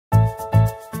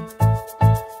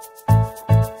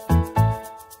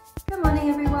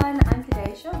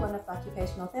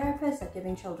occupational therapist at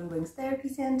Giving Children Wings Therapy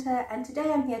Center, and today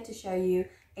I'm here to show you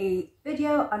a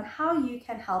video on how you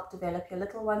can help develop your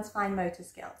little one's fine motor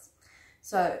skills.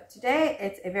 So today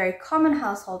it's a very common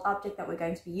household object that we're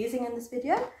going to be using in this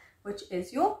video, which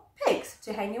is your pegs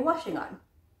to hang your washing on.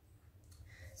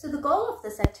 So the goal of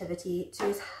this activity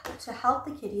is to help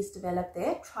the kiddies develop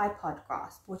their tripod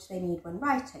grasp, which they need when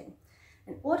writing.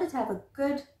 In order to have a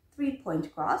good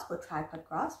 3-point grasp or tripod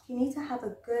grasp, you need to have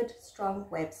a good strong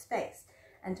web space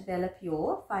and develop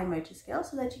your fine motor skills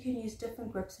so that you can use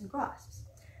different grips and grasps.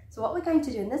 So what we're going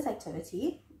to do in this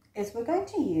activity is we're going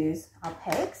to use our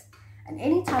pegs and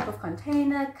any type of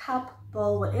container, cup,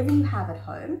 bowl, whatever you have at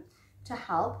home to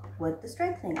help with the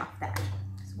strengthening of that.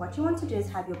 So what you want to do is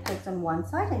have your pegs on one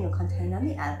side and your container on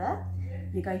the other.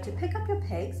 You're going to pick up your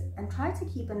pegs and try to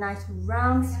keep a nice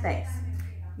round space.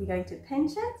 You're going to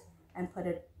pinch it and put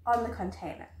it on the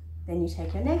container. Then you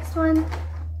take your next one,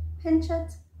 pinch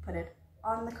it, put it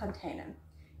on the container.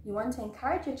 You want to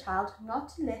encourage your child not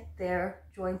to let their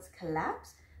joints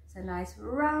collapse. So nice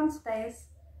round space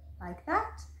like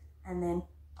that, and then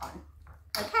on.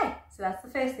 Okay, so that's the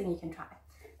first thing you can try.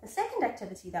 The second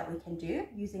activity that we can do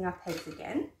using our pegs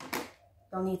again,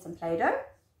 you'll need some Play-Doh.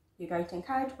 You're going to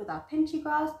encourage with our pinchy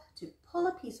grasp to pull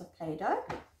a piece of Play-Doh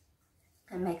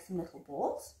and make some little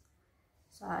balls.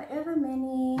 So however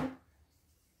many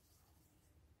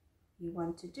you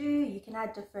want to do, you can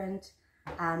add different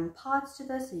parts to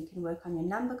this, so you can work on your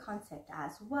number concept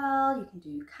as well. You can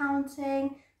do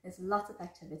counting. There's lots of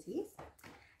activities.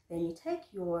 Then you take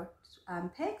your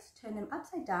pegs, turn them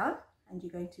upside down, and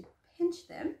you're going to pinch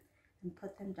them and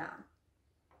put them down.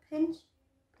 Pinch,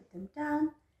 put them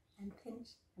down, and pinch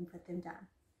and put them down.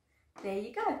 There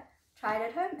you go. Try it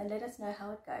at home and let us know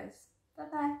how it goes.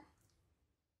 Bye-bye.